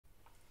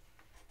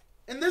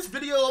In this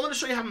video, I'm going to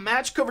show you how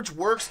match coverage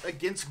works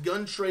against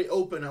gun tray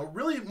open. Now,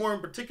 really more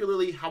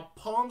particularly how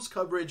palms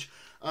coverage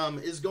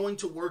is going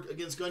to work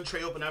against gun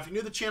tray open. Now, if you're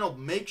new to the channel,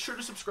 make sure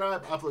to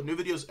subscribe. I upload new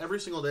videos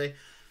every single day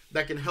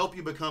that can help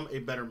you become a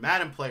better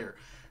Madden player.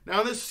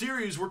 Now, in this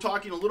series, we're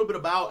talking a little bit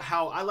about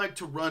how I like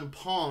to run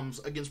palms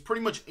against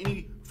pretty much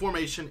any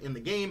formation in the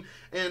game.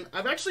 And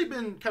I've actually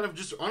been kind of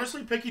just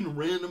honestly picking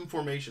random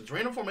formations.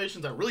 Random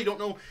formations, I really don't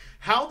know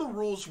how the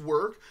rules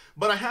work,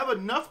 but I have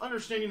enough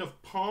understanding of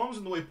palms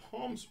and the way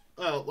palms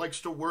likes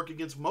to work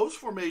against most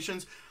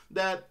formations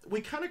that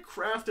we kind of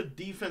craft a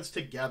defense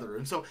together.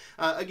 And so,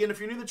 again, if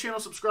you're new to the channel,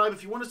 subscribe.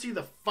 If you want to see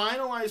the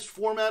finalized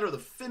format or the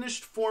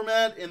finished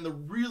format and the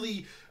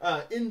really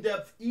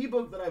in-depth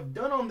ebook that I've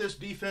done on this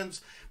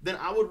defense, then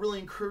I would really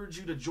encourage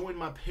you to join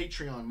my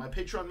Patreon. My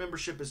Patreon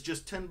membership is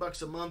just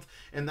 $10 a month,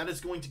 and that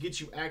is going to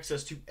get you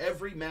access to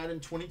every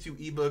Madden 22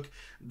 ebook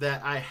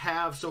that I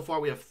have. So far,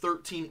 we have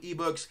 13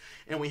 ebooks,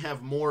 and we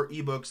have more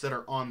ebooks that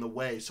are on the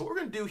way. So what we're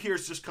going to do here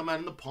is just come out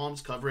in the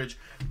palms coverage,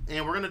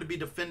 and we're going to be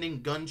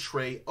defending gun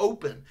tray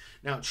open.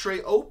 Now,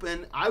 tray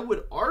open, I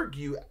would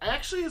argue,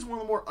 actually is one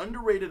of the more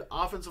underrated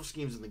offensive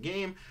schemes in the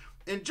game.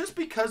 And just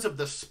because of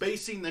the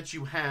spacing that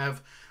you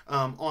have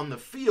on the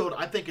field,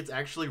 I think it's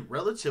actually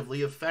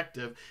relatively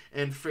effective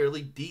and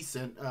fairly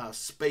decent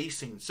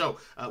spacing. So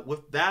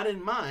with that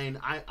in mind,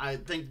 I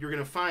think you're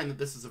going to find that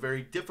this is a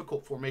very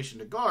difficult formation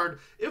to guard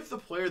if the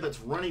player that's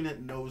running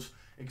it knows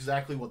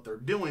exactly what they're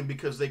doing,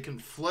 because they can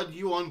flood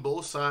you on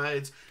both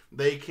sides.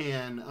 They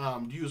can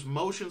use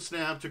motion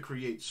snap to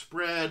create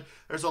spread.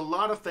 There's a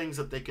lot of things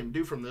that they can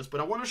do from this, but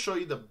I want to show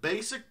you the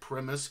basic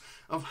premise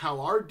of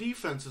how our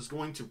defense is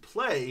going to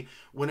play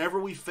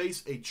whenever we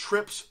face a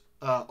trips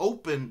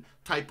open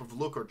type of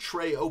look or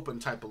tray open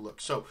type of look.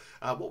 So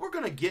what we're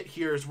going to get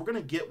here is we're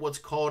going to get what's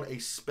called a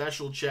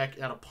special check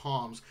out of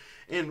palms.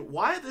 And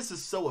why this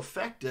is so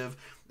effective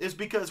is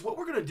because what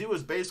we're going to do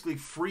is basically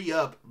free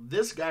up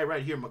this guy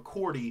right here,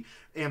 McCourty,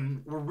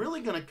 and we're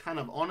really going to kind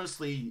of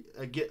honestly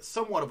get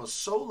somewhat of a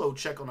solo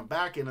check on the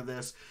back end of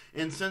this,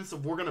 in the sense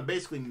of we're going to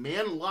basically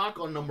man lock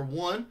on number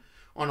one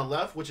on the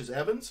left, which is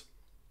Evans,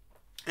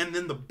 and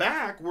then the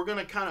back we're going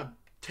to kind of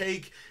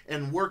take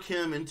and work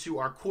him into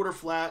our quarter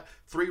flat,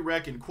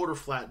 3-rec, and quarter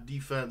flat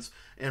defense.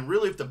 And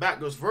really, if the back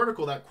goes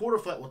vertical, that quarter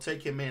flat will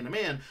take him man to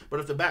man. But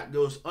if the back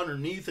goes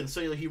underneath and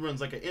say he runs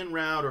like an in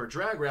route or a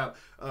drag route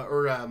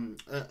or an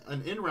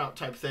in route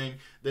type thing,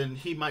 then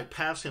he might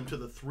pass him to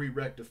the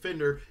 3-rec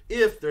defender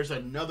if there's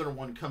another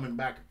one coming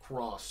back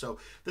across. So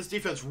this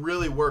defense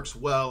really works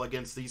well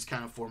against these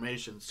kind of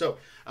formations. So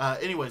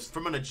anyways,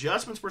 from an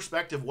adjustments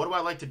perspective, what do I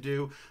like to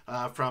do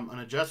from an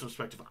adjustment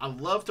perspective? I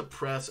love to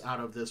press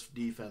out of this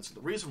defense. The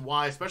reason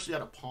why, especially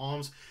out of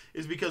palms,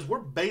 is because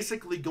we're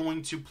basically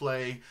going to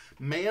play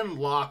man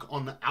lock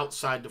on the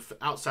outside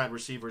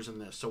receivers in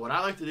this. So what I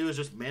like to do is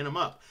just man them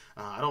up.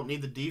 I don't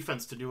need the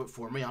defense to do it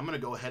for me. I'm going to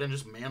go ahead and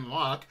just man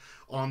lock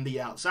on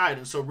the outside.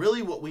 And so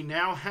really what we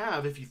now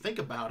have, if you think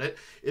about it,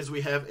 is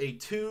we have a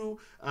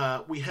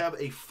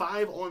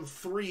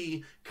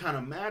 5-on-3 kind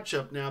of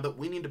matchup now that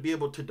we need to be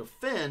able to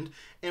defend.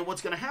 And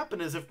what's going to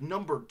happen is if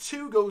number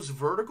 2 goes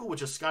vertical,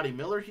 which is Scotty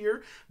Miller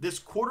here, this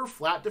quarter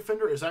flat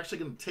defender is actually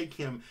going to take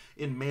him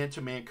in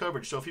man-to-man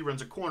coverage. So if he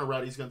runs a corner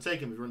route, he's going to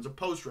take him. If he runs a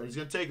post route, he's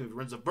going to take him. If he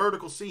runs a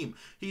vertical seam,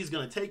 he's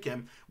going to take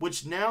him,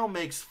 which now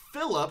makes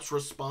Phillips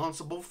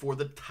responsible for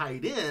the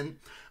tight end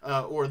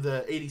or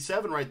the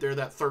 87 right there,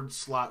 that third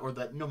slot or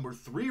that number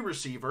 3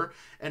 receiver.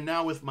 And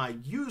now with my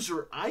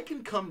user, I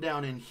can come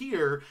down in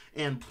here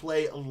and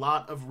play a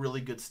lot of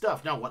really good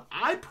stuff. Now, what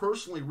I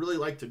personally really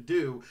like to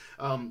do,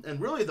 and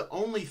really the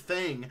only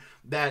thing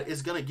that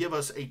is going to give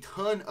us a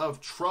ton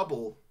of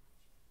trouble,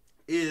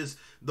 is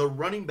the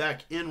running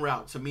back in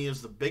route. To me,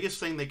 is the biggest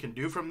thing they can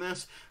do from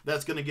this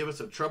that's going to give us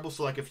a trouble.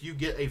 So like if you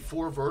get a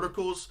 4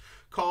 verticals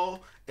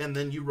call and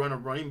then you run a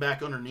running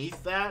back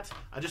underneath that,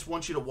 I just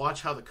want you to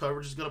watch how the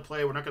coverage is going to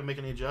play. We're not going to make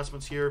any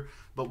adjustments here,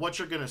 but what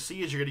you're going to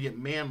see is you're going to get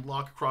man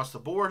lock across the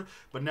board.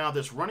 But now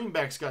this running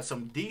back's got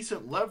some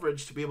decent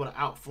leverage to be able to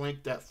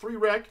outflank that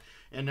 3-rec,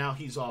 and now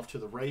he's off to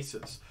the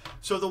races.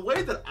 So the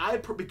way that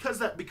because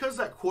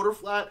that quarter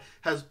flat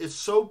is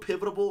so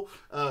pivotal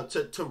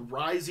to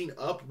rising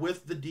up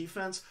with the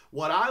defense,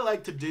 what I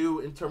like to do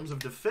in terms of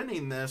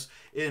defending this,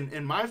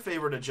 in my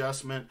favorite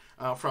adjustment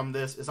from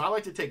this, is I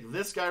like to take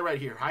this guy right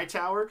here,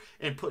 Hightower,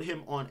 and put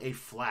him on a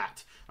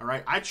flat. All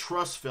right, I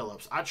trust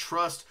Phillips. I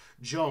trust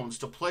Jones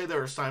to play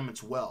their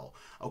assignments well,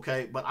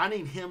 okay? But I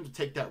need him to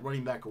take that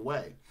running back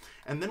away.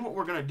 And then what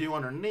we're going to do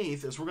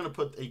underneath is we're going to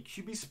put a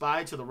QB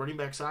spy to the running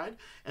back side,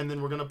 and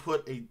then we're going to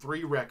put a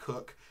 3-rec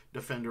hook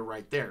defender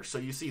right there. So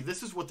you see,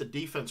 this is what the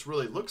defense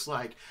really looks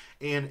like,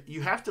 and you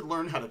have to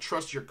learn how to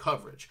trust your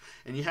coverage,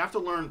 and you have to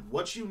learn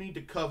what you need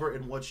to cover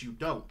and what you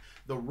don't.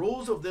 The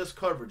rules of this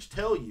coverage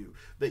tell you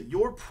that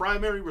your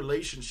primary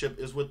relationship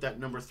is with that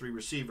number 3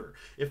 receiver.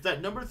 If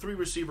that number 3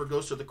 receiver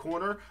goes to the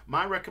corner,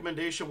 my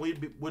recommendation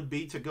would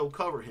be to go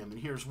cover him, and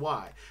here's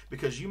why.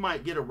 Because you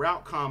might get a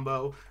route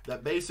combo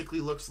that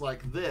basically looks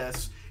like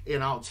this,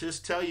 and I'll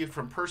just tell you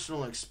from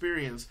personal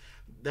experience,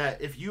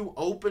 that if you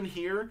open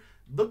here,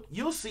 look,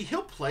 you'll see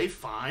he'll play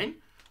fine.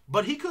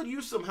 But he could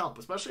use some help,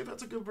 especially if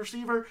it's a good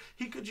receiver.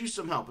 He could use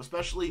some help,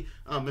 especially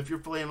if you're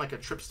playing like a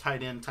trips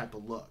tight end type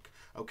of look.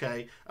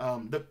 Okay.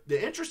 The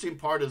interesting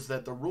part is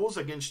that the rules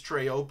against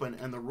Trey open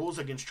and the rules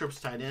against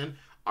trips tight end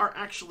are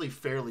actually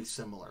fairly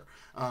similar.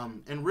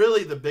 And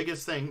really the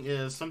biggest thing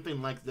is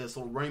something like this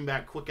little running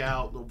back quick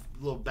out,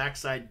 little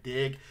backside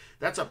dig.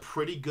 That's a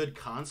pretty good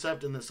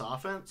concept in this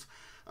offense.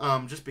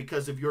 Just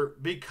because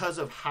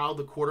of how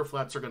the quarter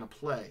flats are going to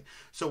play.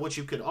 So what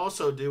you could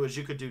also do is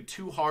you could do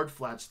 2 hard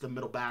flats to the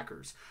middle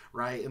backers,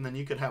 right? And then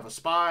you could have a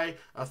spy,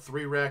 a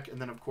 3-rec, and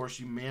then of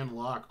course you man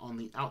lock on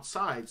the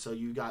outside. So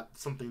you got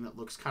something that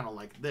looks kind of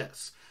like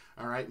this.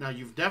 All right, now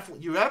you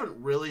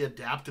haven't really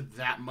adapted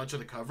that much of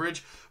the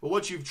coverage, but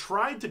what you've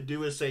tried to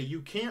do is say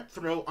you can't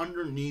throw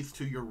underneath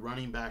to your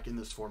running back in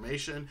this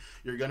formation.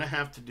 You're going to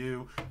have to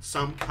do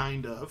some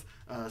kind of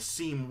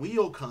seam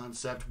wheel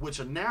concept,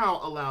 which now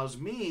allows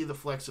me the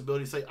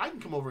flexibility to say I can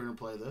come over here and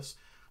play this.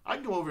 I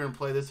can go over here and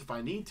play this if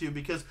I need to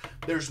because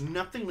there's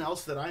nothing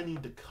else that I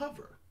need to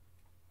cover.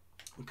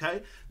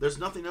 Okay, there's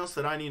nothing else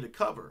that I need to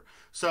cover.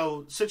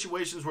 So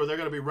situations where they're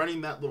going to be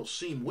running that little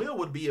seam wheel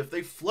would be if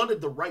they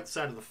flooded the right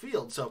side of the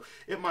field. So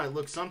it might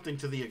look something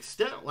to the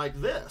extent like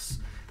this.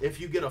 If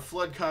you get a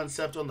flood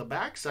concept on the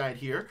backside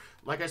here,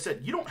 like I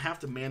said, you don't have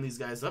to man these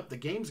guys up. The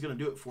game's going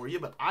to do it for you,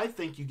 but I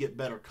think you get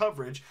better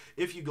coverage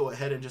if you go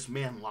ahead and just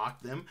man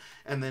lock them.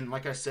 And then,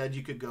 like I said,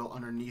 you could go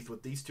underneath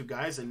with these 2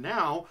 guys. And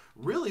now,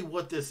 really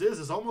what this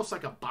is almost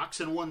like a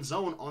box-in-one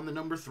zone on the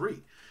number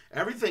 3.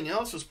 Everything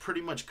else is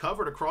pretty much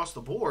covered across the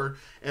board,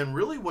 and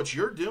really what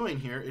you're doing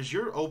here is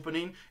you're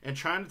opening and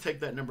trying to take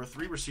that number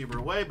 3 receiver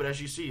away. But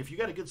as you see, if you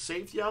got a good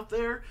safety out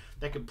there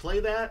that can play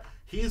that,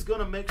 he's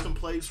going to make some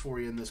plays for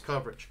you in this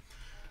coverage.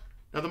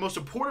 Now, the most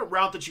important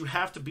route that you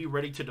have to be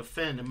ready to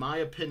defend, in my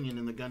opinion,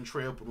 in the gun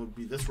tray open would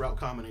be this route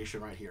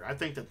combination right here. I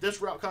think that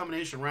this route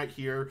combination right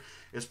here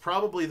is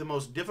probably the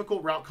most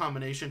difficult route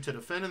combination to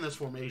defend in this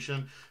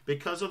formation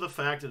because of the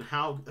fact and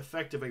how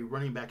effective a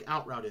running back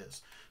out route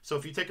is. So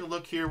if you take a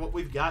look here, what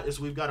we've got is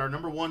we've got our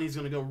number 1. He's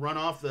going to go run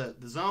off the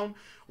zone.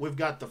 We've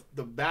got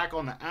the back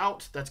on the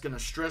out. That's going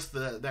to stress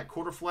that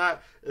quarter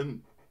flat.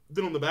 And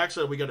then on the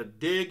backside, we got a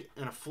dig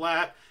and a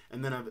flat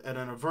and then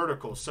a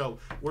vertical. So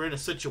we're in a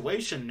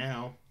situation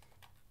now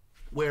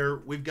where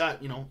we've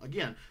got,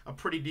 again, a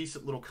pretty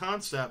decent little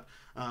concept,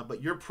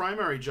 but your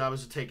primary job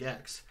is to take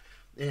X.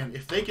 And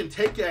if they can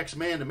take X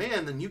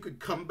man-to-man, then you could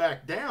come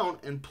back down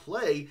and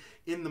play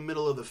in the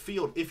middle of the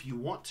field if you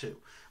want to,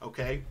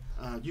 okay?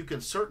 You can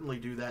certainly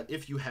do that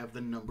if you have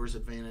the numbers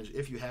advantage,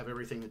 if you have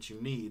everything that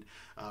you need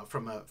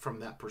from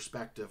that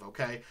perspective,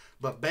 okay?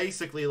 But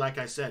basically, like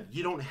I said,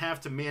 you don't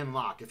have to man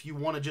lock. If you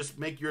want to just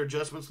make your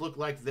adjustments look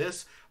like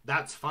this,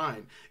 that's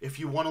fine. If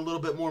you want a little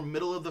bit more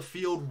middle of the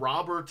field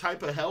robber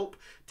type of help,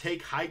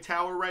 take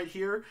Hightower right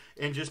here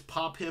and just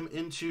pop him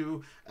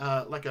into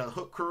like a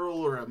hook curl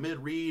or a mid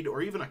read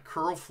or even a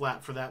curl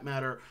flat for that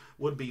matter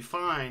would be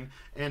fine.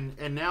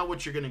 And now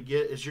what you're going to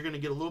get is you're going to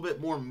get a little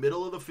bit more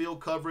middle of the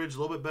field coverage, a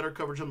little bit better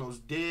coverage on those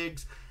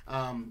digs.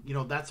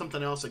 That's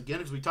something else,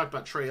 again, as we talked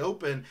about Trey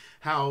open,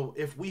 how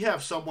if we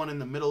have someone in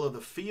the middle of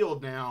the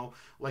field now,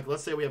 like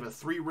let's say we have a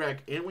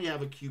 3-rec and we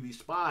have a QB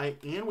spy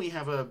and we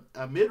have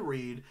a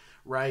mid-read,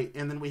 right,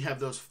 and then we have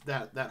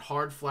that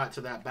hard flat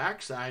to that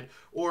backside,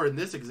 or in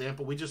this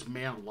example, we just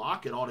man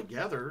lock it all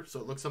together, so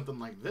it looks something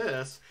like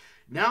this.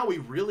 Now we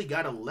really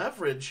got to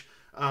leverage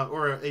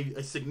or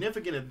a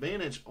significant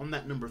advantage on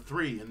that number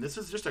 3. And this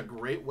is just a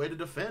great way to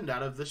defend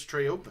out of this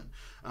Trey open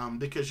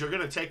because you're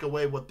going to take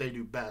away what they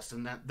do best.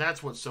 And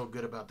that's what's so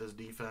good about this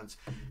defense.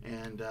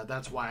 And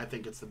that's why I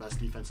think it's the best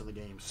defense in the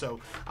game. So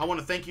I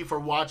want to thank you for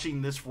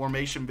watching this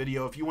formation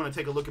video. If you want to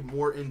take a look at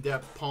more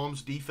in-depth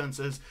Palms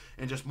defenses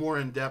and just more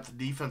in-depth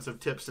defensive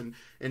tips and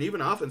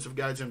even offensive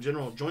guides in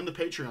general, join the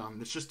Patreon.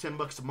 It's just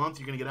 $10 a month.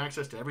 You're going to get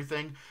access to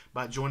everything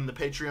by joining the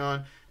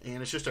Patreon.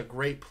 And it's just a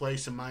great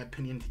place, in my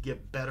opinion, to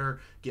get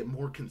better, get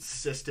more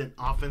consistent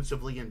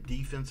offensively and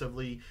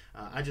defensively.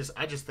 I just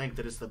think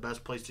that it's the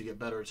best place to get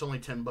better. It's only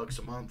 $10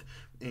 a month,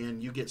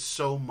 and you get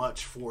so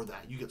much for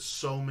that. You get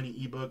so many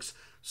ebooks,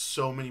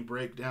 so many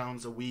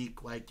breakdowns a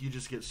week. Like, you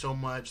just get so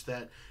much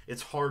that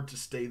it's hard to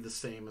stay the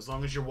same. As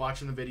long as you're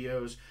watching the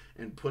videos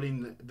and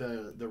putting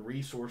the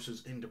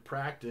resources into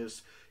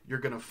practice, you're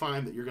going to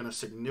find that you're going to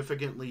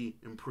significantly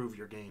improve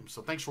your game.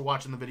 So thanks for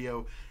watching the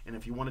video, and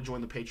if you want to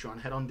join the Patreon,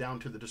 head on down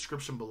to the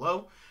description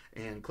below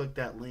and click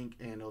that link,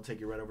 and it'll take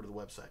you right over to the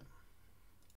website.